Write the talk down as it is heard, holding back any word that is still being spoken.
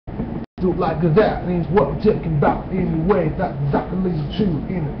Do like that is what we're talking about anyway. That's exactly true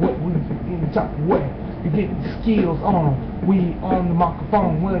in what we in the type of way. You get the skills on. We on the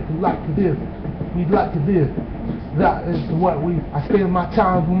microphone working like this. We like this. That is what we. I spend my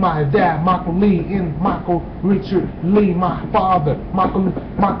time with my dad, Michael Lee, and Michael Richard Lee, my father. Michael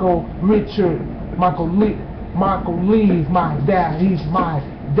Lee is my dad. He's my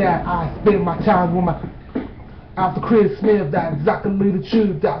dad. I spend my time with my. After Chris Smith, that's exactly the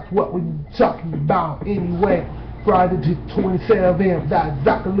truth. That's what we're talking about anyway. Friday the 27th, that's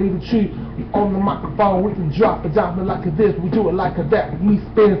exactly the truth. We on the microphone, we can drop it down like this. We do it like that. We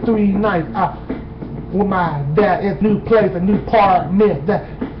spend 3 nights out with my dad at a new place, a new apartment. That's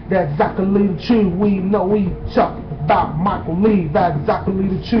exactly the truth. We know we talk about Michael Lee. That's exactly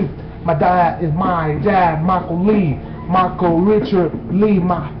the truth. My dad is my dad, Michael Lee. Michael Richard Lee,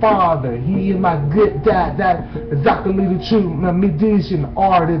 my father. He is my good dad. That's exactly the truth. A musician,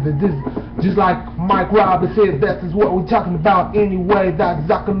 artist, just like Mike Roberts said, that is what we're talking about anyway. That's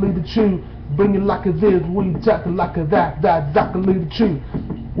exactly the truth. Bring it like this, we talking like that. That's exactly the truth.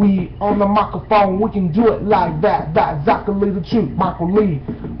 We on the microphone, we can do it like that. That's exactly the truth. Michael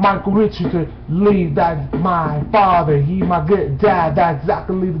Richard Lee, that's my father. He's my good dad. That's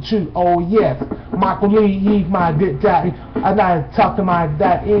exactly the truth. Oh yes, Michael Lee, he's my good dad. I'm not talking my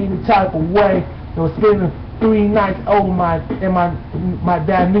dad any type of way. You know, spending 3 nights over my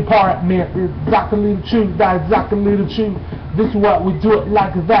dad's new apartment. It's exactly the truth. That's exactly the truth. This is what we do it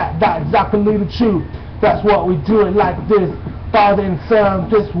like that. That's exactly the truth. That's what we do it like this. Father and son,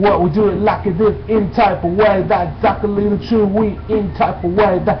 this is what we do it like this, in type of way. That's exactly the truth. We in type of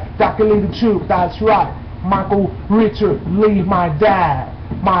way. That's exactly the truth. That's right. Michael Richard Lee, my dad.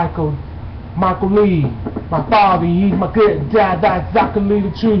 Michael Lee, my father. He's my good dad. That's exactly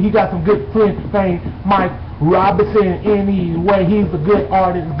the truth. He got some good friends named Mike Robinson. Anyway, he's a good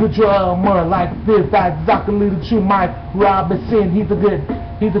artist, good drummer like this. That's exactly the truth. Mike Robinson, he's a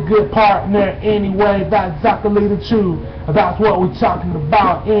good partner anyway. That's exactly the truth. That's what we're talking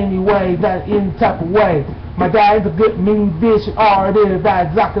about anyway. That in type of way. My dad is a good musician artist. That's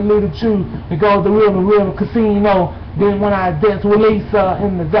exactly the truth. We go to the River Casino. Then when I dance with Lisa,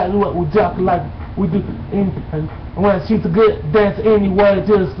 and that's what we talk like we do. When she's a good dancer anyway,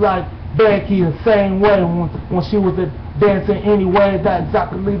 just like Becky, the same way when she was dancing anyway. That's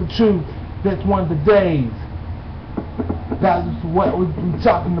exactly the truth. That's one of the days. That's what we're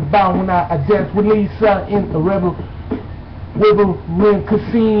talking about when I dance with Lisa in the River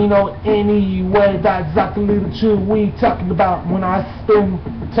Casino anyway. That's exactly the truth. We talking about when I spend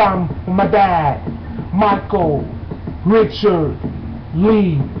time with my dad, Michael Richard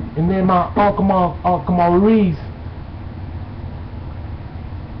Lee, and then my Uncle Maurice.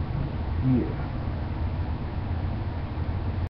 Yeah.